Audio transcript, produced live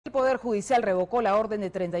Poder Judicial revocó la orden de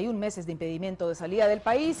 31 meses de impedimento de salida del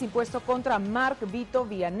país impuesto contra Mark Vito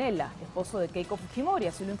Villanella, esposo de Keiko Fujimori.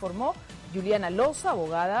 Así lo informó Giulliana Loza,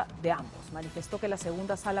 abogada de ambos. Manifestó que la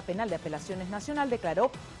Segunda Sala Penal de Apelaciones Nacional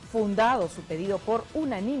declaró fundado su pedido por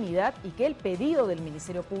unanimidad y que el pedido del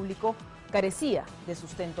Ministerio Público carecía de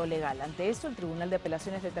sustento legal. Ante esto, el Tribunal de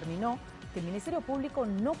Apelaciones determinó que el Ministerio Público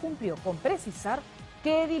no cumplió con precisar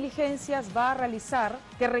qué diligencias va a realizar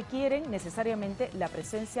que requieren necesariamente la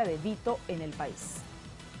presencia de Vito en el país.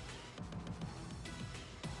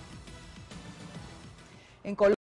 En